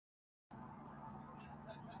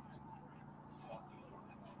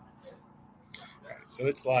So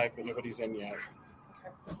it's live, but nobody's in yet.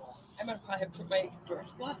 Okay. I'm gonna probably have to put my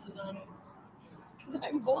direct glasses on because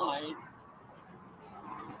I'm blind.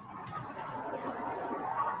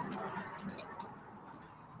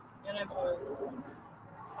 And I'm old.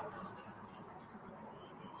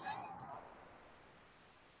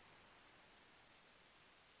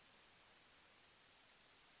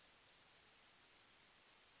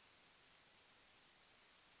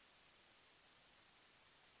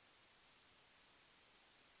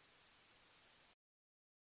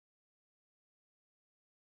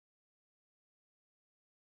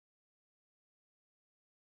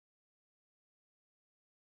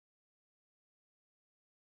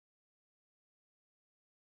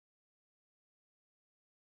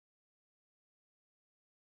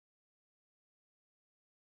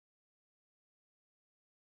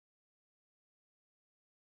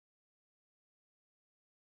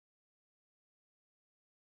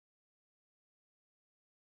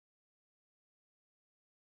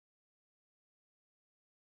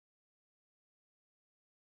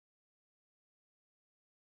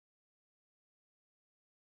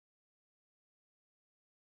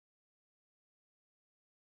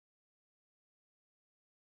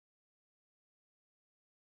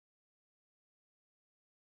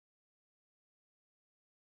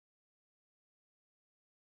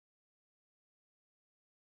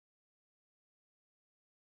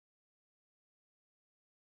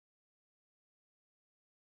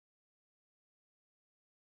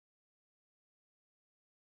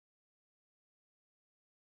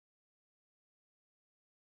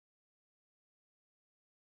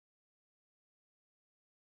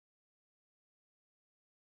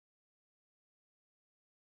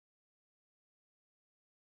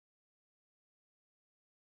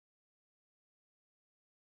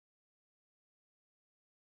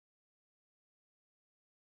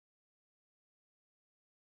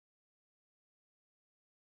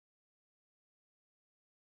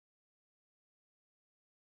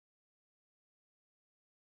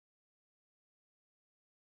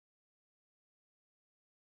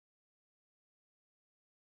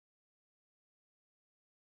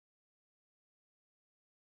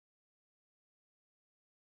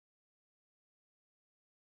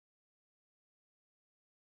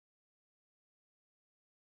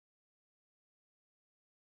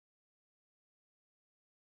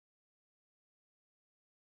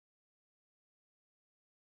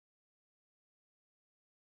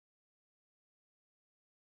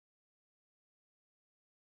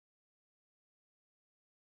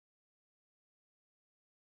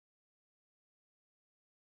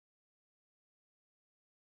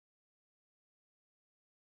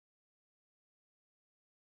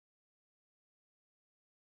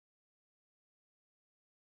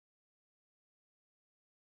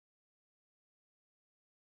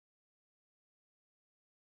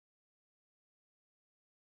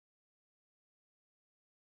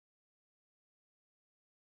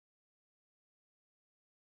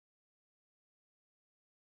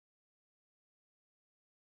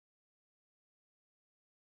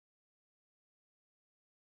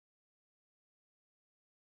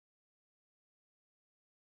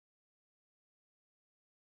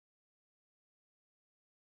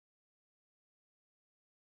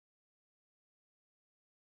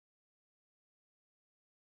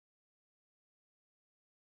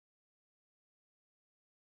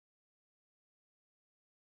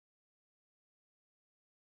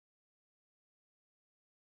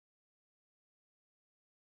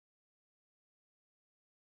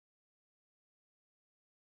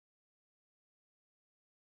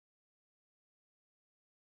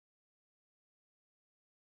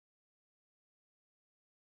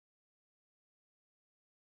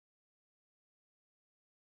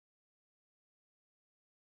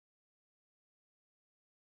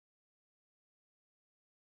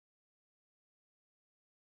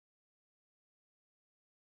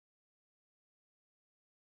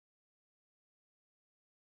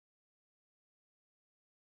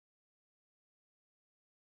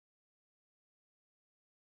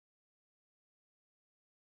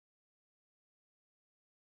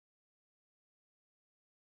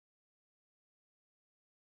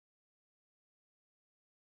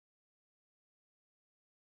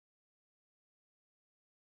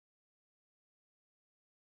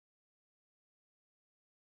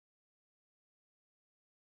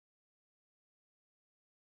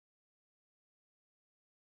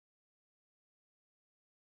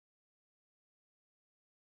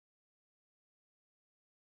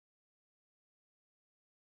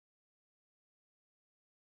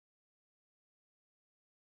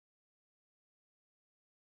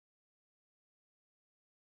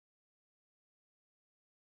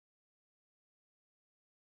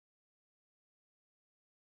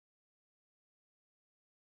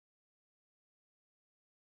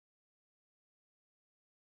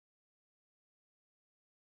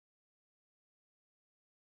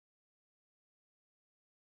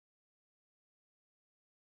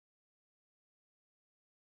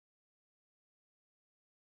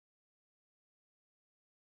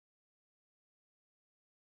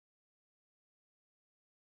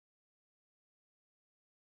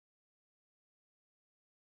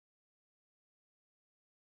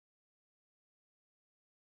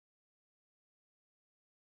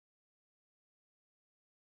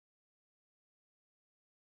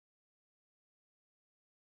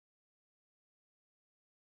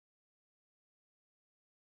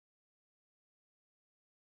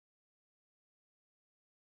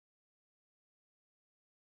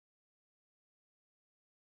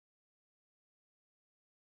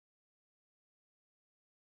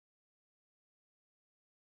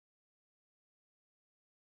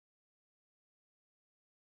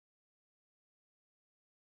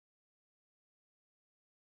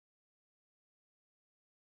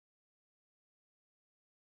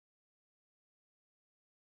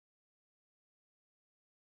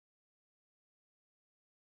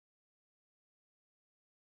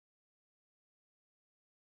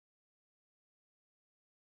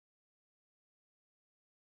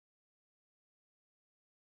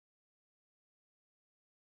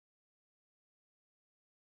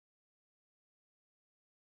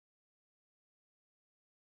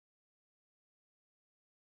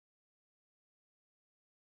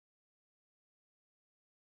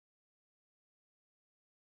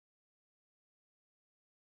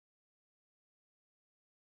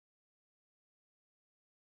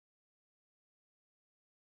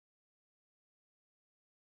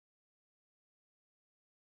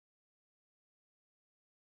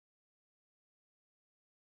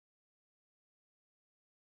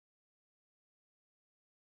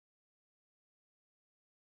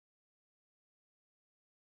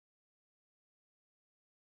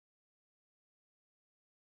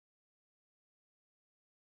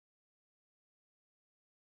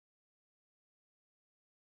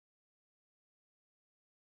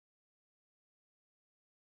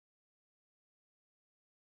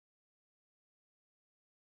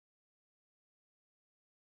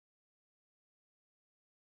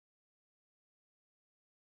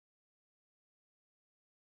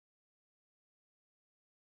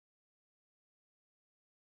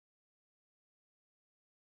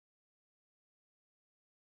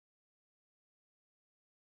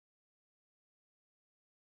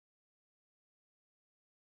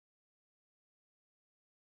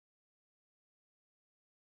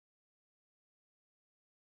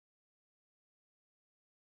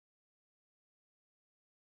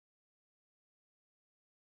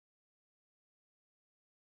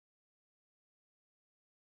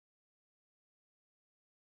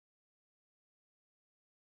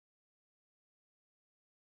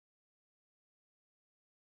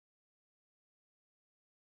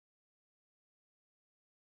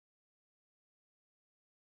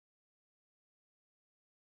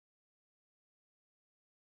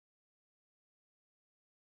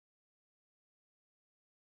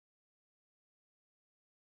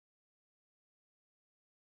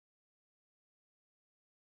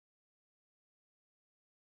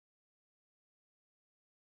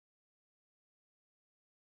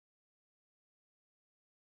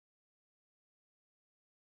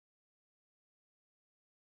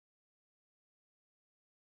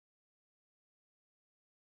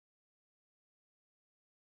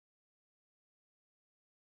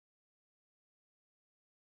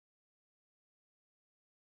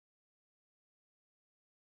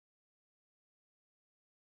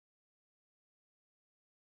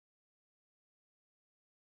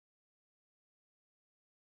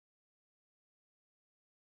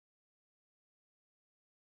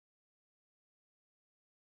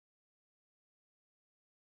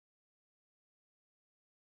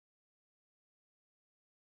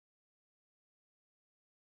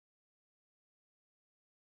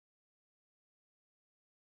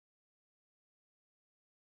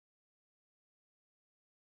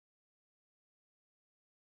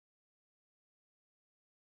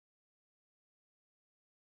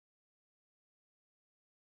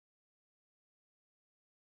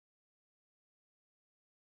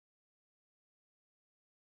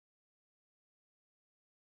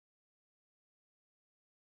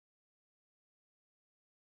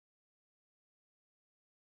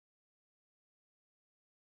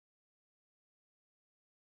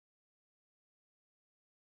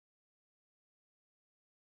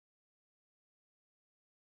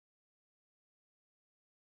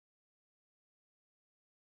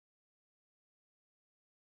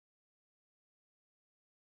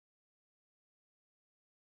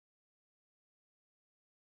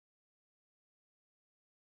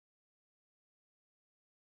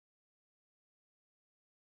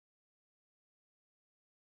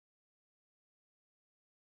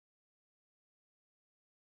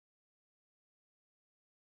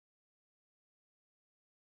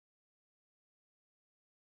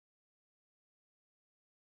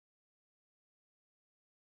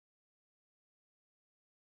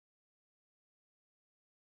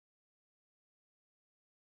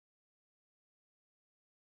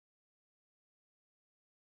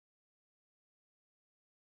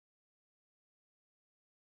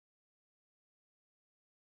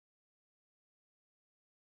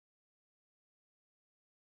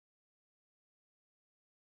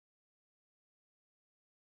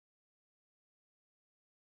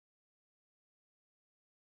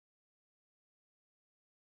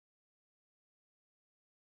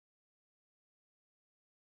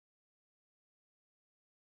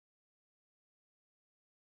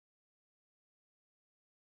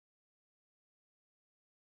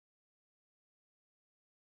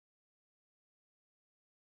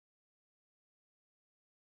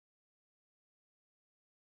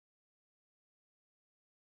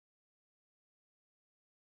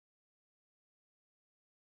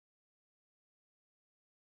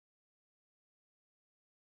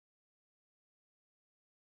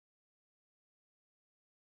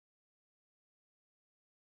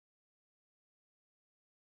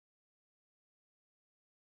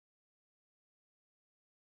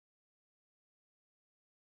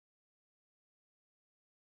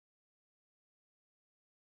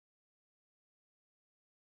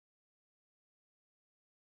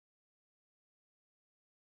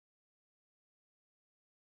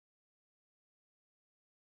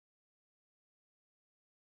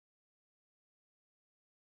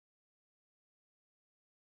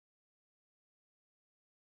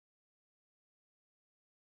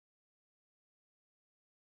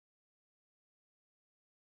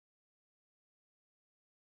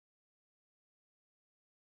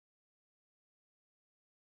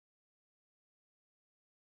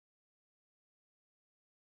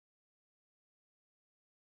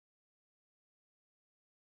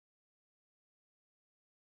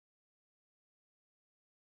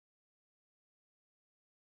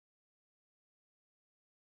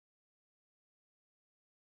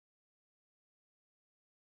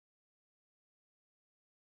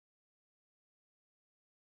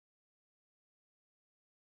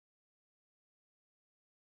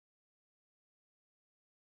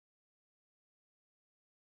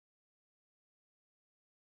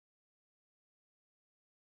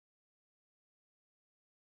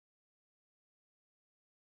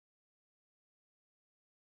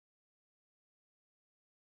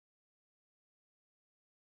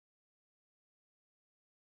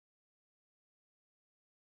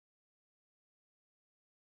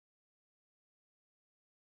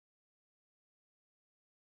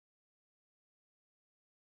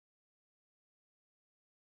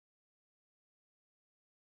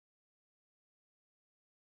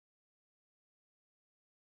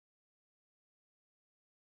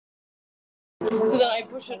 So then I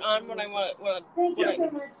push it on when I want to. Yeah.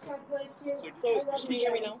 So can you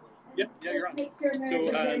hear me now? Yeah, you're on. So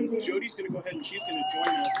Jody's going to go ahead and she's going to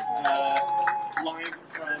join us live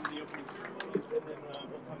from the opening ceremonies, and then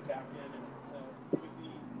we'll come back in and with the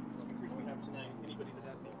speakers we have tonight. Anybody that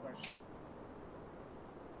has any questions.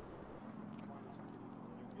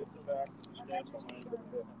 Get the back, stand behind the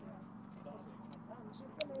foot.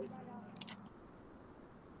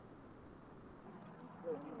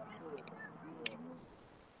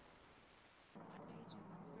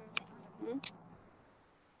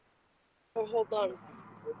 Oh, hold on. Do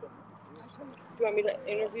you want me to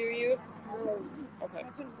interview you? Okay.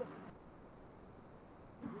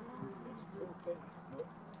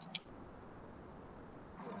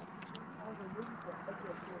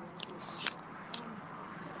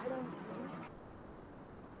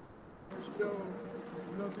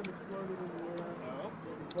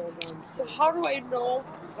 So how do I know?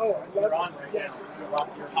 Oh, you're on right now.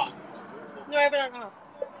 You're hot. No, I have it on off.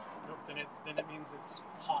 Nope, then it means it's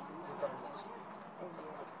hot regardless.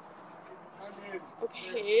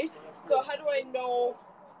 Okay. So how do I know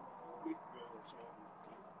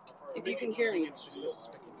if you can hear me? It's just this is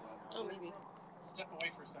picking it up. Oh, maybe. Step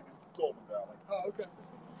away for a second. Golden Valley. Oh, okay.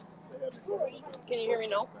 Can you hear me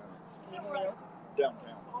now? Can you hear me now?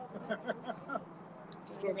 Downtown.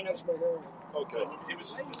 Just hear me now? Okay. It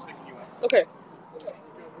was just this picking you up. Okay.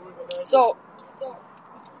 So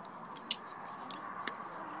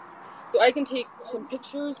I can take some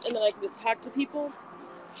pictures and then I can just talk to people.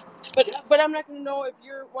 But I'm not going to know if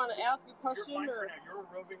you want to ask a question You're fine or. for now. You're a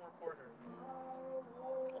roving reporter.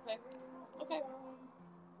 Okay. Okay.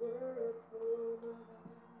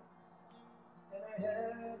 And I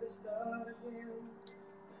had to start again,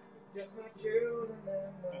 just my children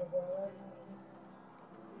and my wife.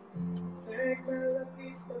 Thank my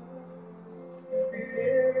lucky stars to be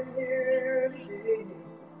living here today,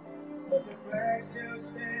 'cause the flag still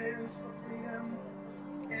stands for freedom,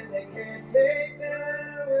 and they can't take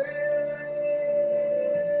that away.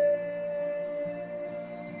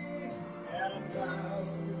 And I'm proud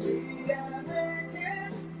to be an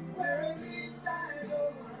American, where at least I know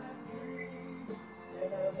I'm free.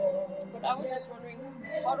 And I won't. But I was just wondering,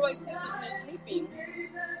 how do I see if there's any typing?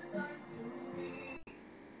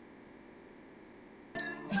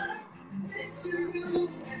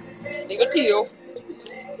 Leave it to you.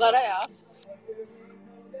 Glad I asked.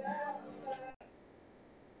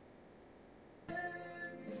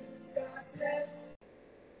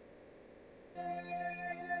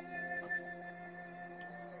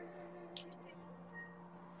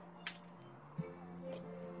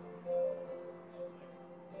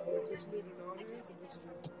 We just need an audience, and this is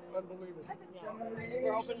unbelievable.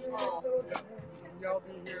 We're open tomorrow. Y'all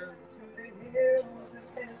be here.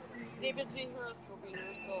 David G. Harris will be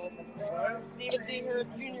here, so What? David G.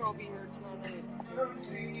 Harris Jr. will be here tomorrow night.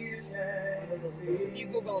 If you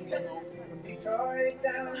Google him, you'll know. Detroit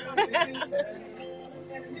down to Houston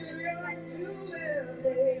and New York to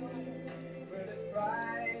LA, where there's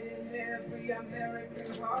pride in every American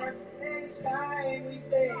heart, and it's time we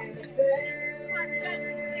stay the same.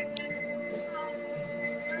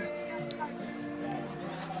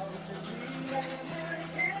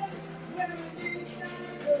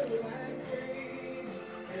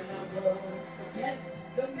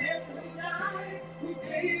 The men who died, who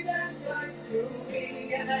gave that right to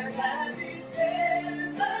me, and I'm happy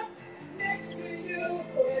stand up next to you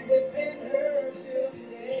and defend her still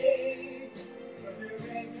today. 'Cause there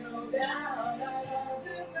ain't no doubt I love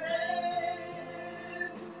this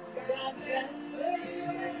man. God bless the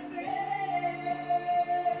USA.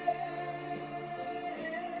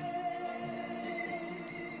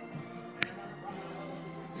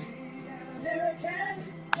 American,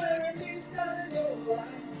 where at least I know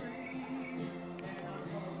I'm free. And I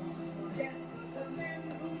won't forget the men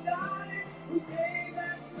who died, who gave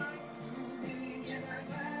that right to me. And I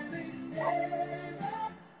gladly stand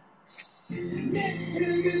up next to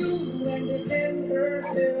you and defend her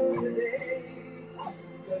still today.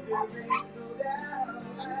 'Cause there ain't no doubt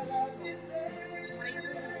I love this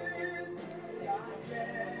land. God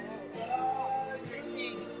bless the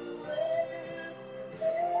USA.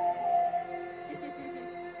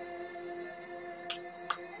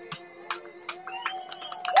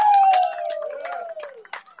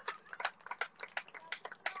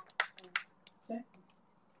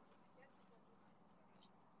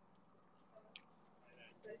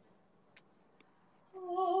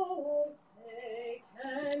 Oh, say,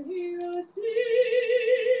 can you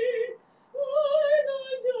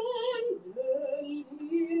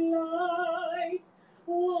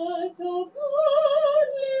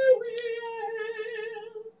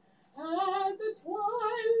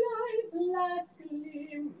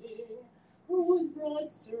those broad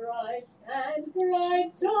stripes and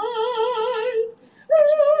bright stars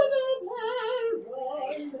through the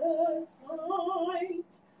perilous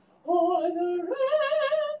fight. O'er the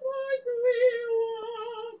ramparts we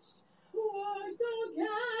watched were so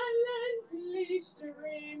gallantly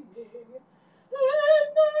streaming, and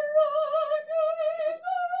the rockers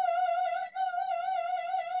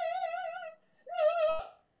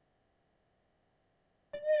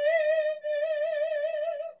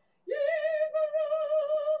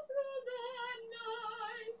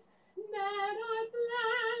that our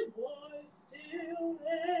flag was still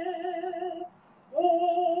there.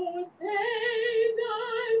 Oh, save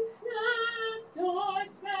us, that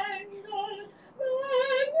star-spangled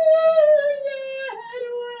banner yet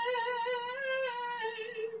wave,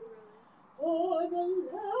 o'er the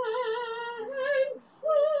land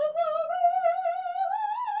of the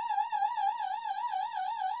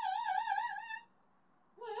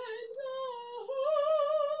and the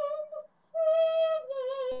home of the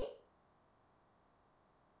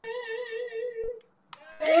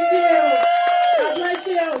Thank you. God bless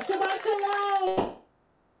you. Shabbat shalom.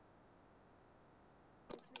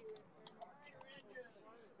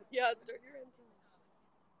 Yeah, start your intro.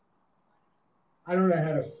 I don't know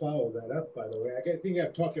how to follow that up, by the way. I think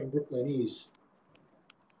I'm talking Brooklynese.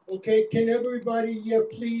 Okay, can everybody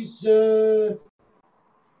please in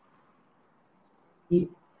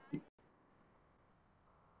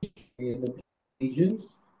the regions?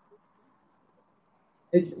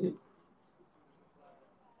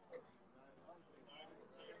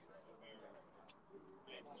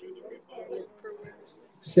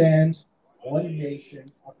 Stands one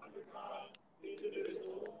nation.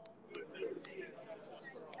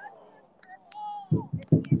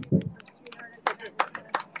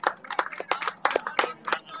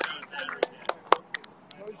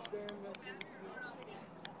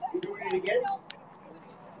 Doing it again?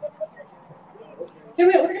 Here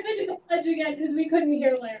we go. We're going to do the pledge again because we couldn't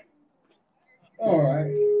hear Larry. All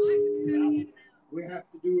right. We have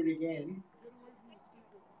to do it again.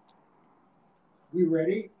 We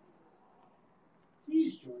ready?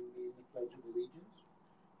 Please join me in the Pledge of Allegiance.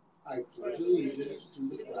 I pledge allegiance to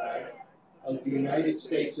the flag of the United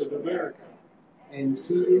States of America and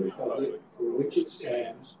to the republic for which it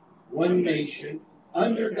stands, one nation,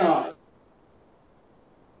 under God,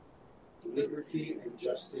 liberty and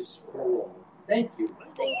justice for all. Thank you.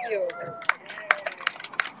 Thank you.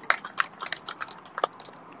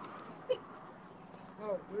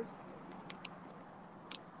 Oh, good.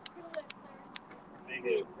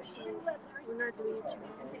 We're not doing it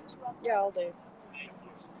tomorrow. Yeah, all day.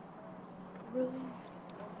 Really?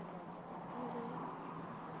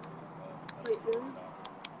 Wait, really?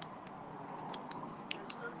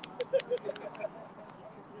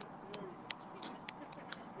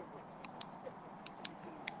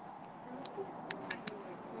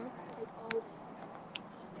 It's all day.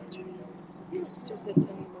 It's just at 10 in the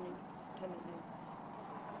morning. 10 at noon.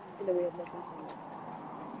 And then we have nothing Sunday.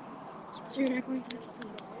 So you're not going to the kissing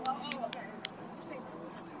ball?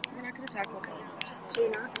 We're not going to talk about that. So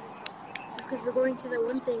you're not? Because we're going to that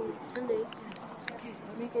one thing Sunday. Yes. Okay,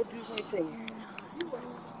 let me go do my thing.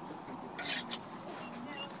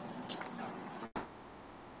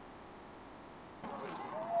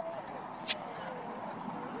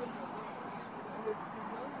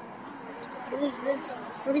 What is this?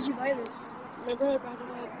 Where did you buy this? My brother brought it up.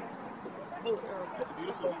 It's a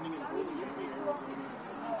beautiful evening in Golden County, Arizona. The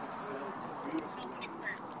sea is so beautiful.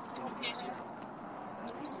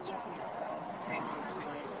 Ladies and gentlemen, it's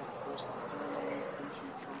tonight for the first of the ceremonies into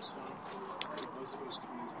Trumpstock, the West Coast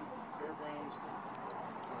Community Fairgrounds.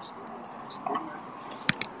 We're still on Newmark.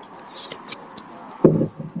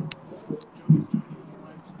 Jody's joining us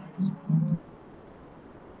live tonight as well.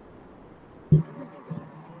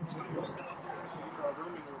 Jody Wilson, our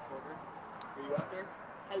roaming reporter. Are you out there?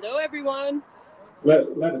 Hello, everyone. Let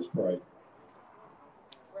us pray.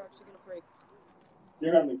 We're actually going to pray.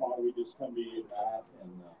 Dear Heavenly Father, we just come to you tonight,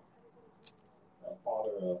 and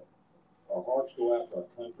Father, our hearts go out to our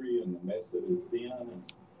country and the mess that it's in,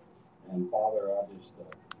 and Father,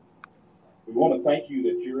 we want to thank you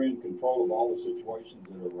that you're in control of all the situations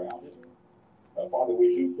that are around it. Father,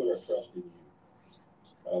 we do put our trust in you.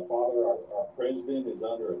 Father, our president is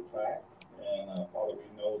under attack, and Father, we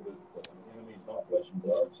know that the enemy is not flesh and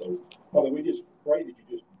blood. So, Father, we just pray that you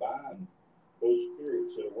just bind those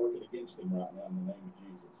spirits that are working against him right now in the name of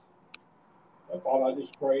Jesus. Father, I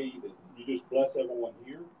just pray that you just bless everyone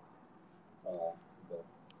here.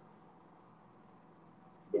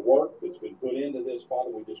 The work that's been put into this, Father,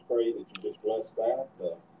 we just pray that you just bless that.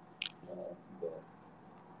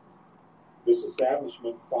 This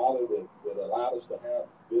establishment, Father, that allows allowed us to have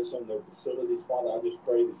this on their facilities. Father, I just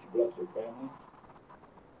pray that you bless their family.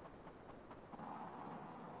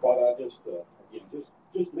 Father, I just, again,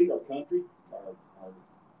 just lead our country,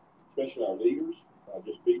 especially our leaders.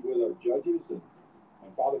 Just be with our judges. And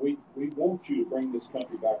Father, we want you to bring this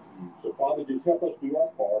country back to you. So, Father, just help us do our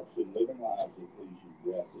parts in living lives that please you.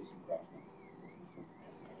 We ask this in Christ's name.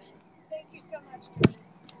 Thank you so much.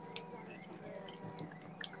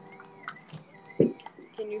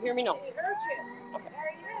 Can you hear me now? We heard you. Okay.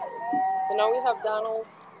 There you go. So now we have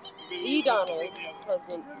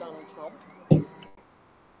President Donald Trump.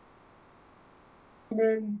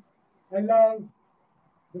 I love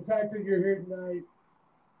the fact that you're here tonight.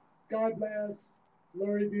 God bless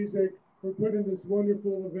Lori Busick for putting this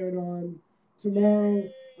wonderful event on. Tomorrow,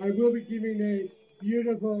 I will be giving a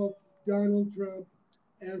beautiful Donald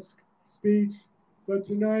Trump-esque speech. But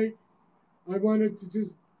tonight, I wanted to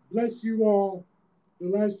just bless you all. The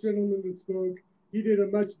last gentleman that spoke, he did a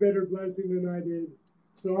much better blessing than I did.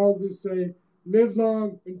 So I'll just say, live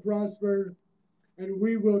long and prosper, and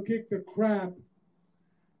we will kick the crap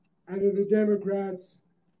out of the Democrats.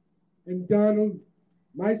 And Donald,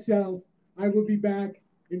 myself, I will be back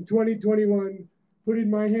in 2021, putting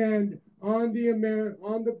my hand on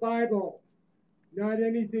the Bible, not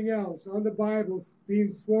anything else, on the Bible,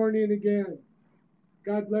 being sworn in again.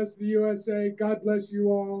 God bless the USA. God bless you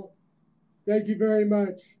all. Thank you very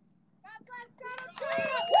much. God bless Donald Trump.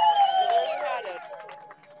 There you had it.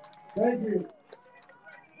 Thank you.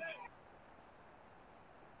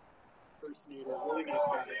 Impersonator, really nice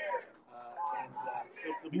guy. And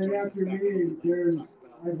he'll be And joining us after back me, in there's to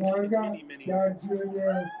talk about his Ivanka, many John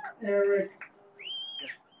Jr., Eric.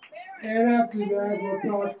 And after that, we'll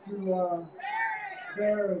talk to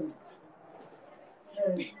Baron.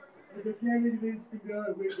 And if the candidates can do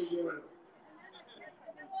it, we can do it.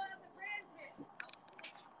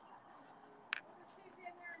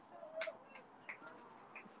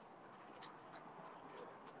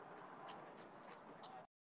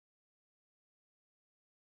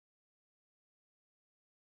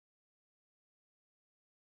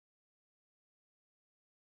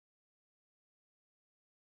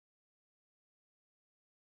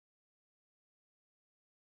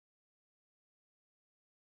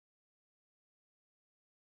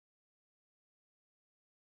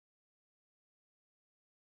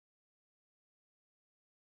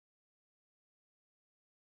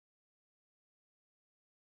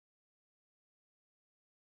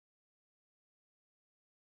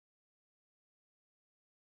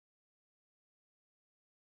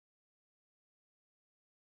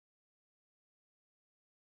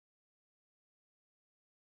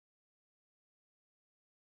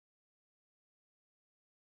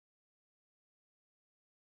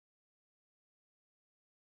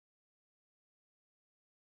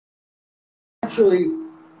 Actually,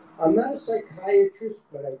 I'm not a psychiatrist,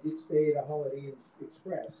 but I did stay at a Holiday Inn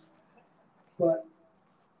Express. But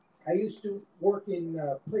I used to work in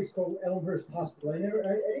a place called Elmhurst Hospital.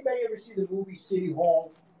 Anybody ever see the movie City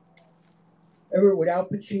Hall? Ever with Al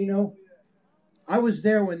Pacino? I was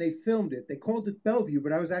there when they filmed it. They called it Bellevue,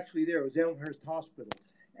 but I was actually there. It was Elmhurst Hospital.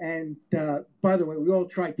 And by the way, we all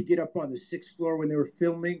tried to get up on the 6th floor when they were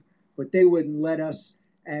filming, but they wouldn't let us.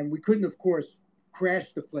 And we couldn't, of course,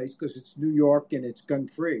 crash the place because it's New York and it's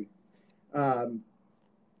gun-free. When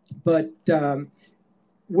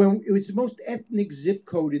it was the most ethnic zip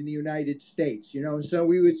code in the United States, so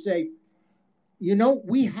we would say,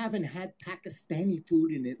 we haven't had Pakistani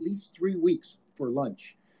food in at least 3 weeks for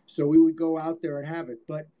lunch. So we would go out there and have it.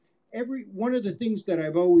 But one of the things that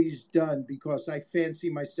I've always done, because I fancy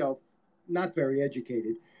myself not very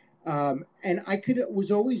educated, and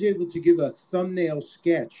was always able to give a thumbnail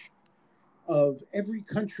sketch of every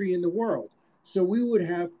country in the world. So we would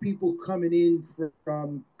have people coming in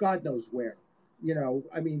from God knows where.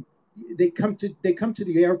 They come to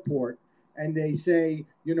the airport and they say,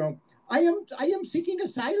 I am seeking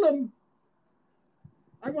asylum.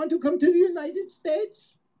 I want to come to the United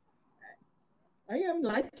States. I am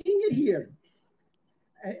liking it here.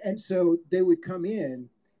 And so they would come in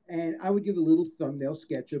and I would give a little thumbnail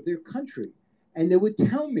sketch of their country. And they would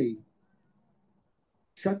tell me,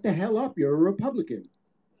 shut the hell up, you're a Republican.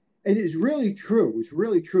 And it's really true. It's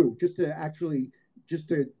really true. Just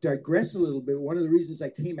to digress a little bit, one of the reasons I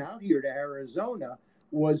came out here to Arizona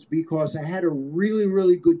was because I had a really,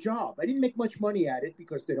 really good job. I didn't make much money at it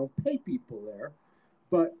because they don't pay people there,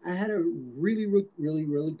 but I had a really, really,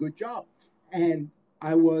 really good job. And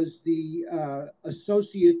I was the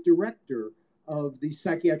associate director of the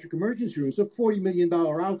psychiatric emergency room. It's a $40 million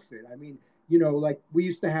outfit. I mean, we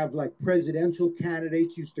used to have presidential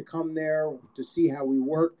candidates used to come there to see how we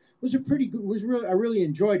work. was a pretty good. I really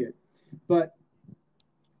enjoyed it, but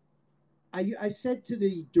I said to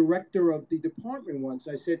the director of the department once,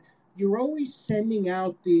 I said, "You're always sending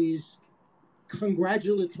out these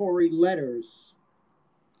congratulatory letters,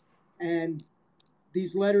 and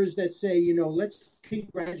these letters that say, you know, let's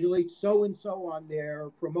congratulate so and so on their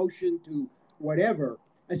promotion to whatever."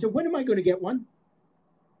 I said, "When am I going to get one?"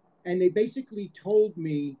 And they basically told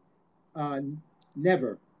me,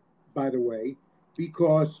 never, by the way,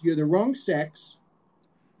 because you're the wrong sex,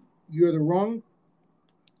 you're the wrong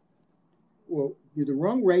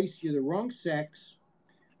race, you're the wrong sex.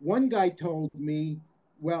 One guy told me,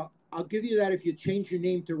 "Well, I'll give you that if you change your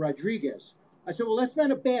name to Rodriguez." I said, "Well, that's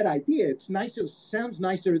not a bad idea. It's nice. It sounds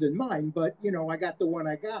nicer than mine, but, you know, I got the one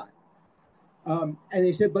I got." And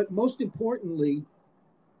they said, "But most importantly,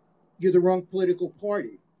 you're the wrong political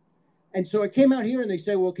party." And so I came out here and they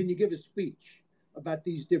said, "Well, can you give a speech about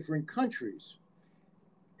these different countries?"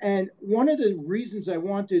 And one of the reasons I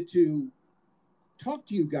wanted to talk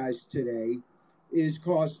to you guys today is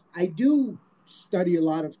because I do study a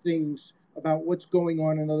lot of things about what's going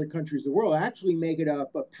on in other countries of the world. I actually make it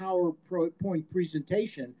up a PowerPoint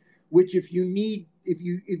presentation, which if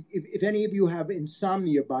any of you have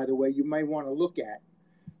insomnia, by the way, you might want to look at.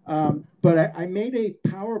 But I made a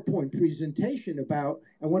PowerPoint presentation about,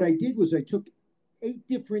 and what I did was I took 8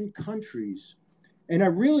 different countries, and I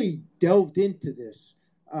really delved into this.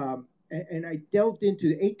 And I delved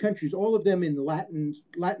into 8 countries, all of them in Latin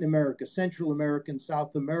America, Central America, and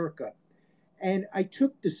South America. And I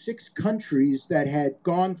took the 6 countries that had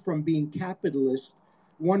gone from being capitalist.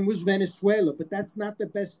 One was Venezuela, but that's not the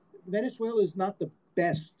best. Venezuela is not the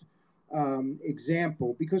best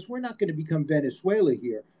example, because we're not going to become Venezuela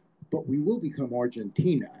here, but we will become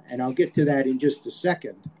Argentina. And I'll get to that in just a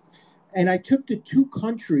second. And I took the 2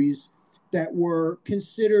 countries that were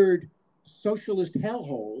considered socialist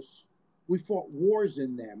hellholes. We fought wars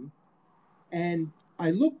in them, and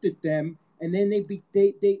I looked at them, and then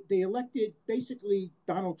they elected basically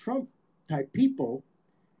Donald Trump type people,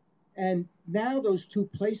 and now those 2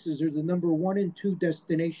 places are the number 1 and 2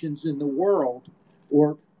 destinations in the world,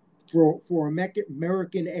 or for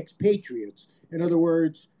American expatriates. In other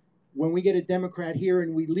words, when we get a Democrat here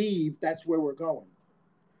and we leave, that's where we're going.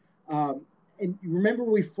 And you remember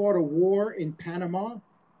we fought a war in Panama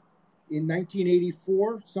in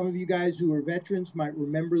 1984. Some of you guys who are veterans might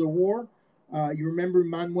remember the war. You remember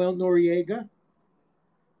Manuel Noriega?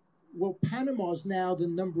 Well, Panama is now the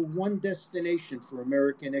number 1 destination for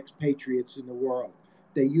American expatriates in the world.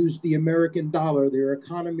 They use the American dollar. Their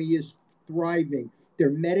economy is thriving.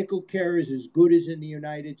 Their medical care is as good as in the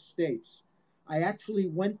United States. I actually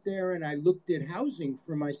went there and I looked at housing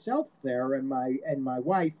for myself there and my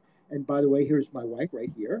wife. And by the way, here's my wife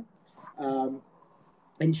right here.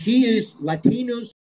 And she is Latinos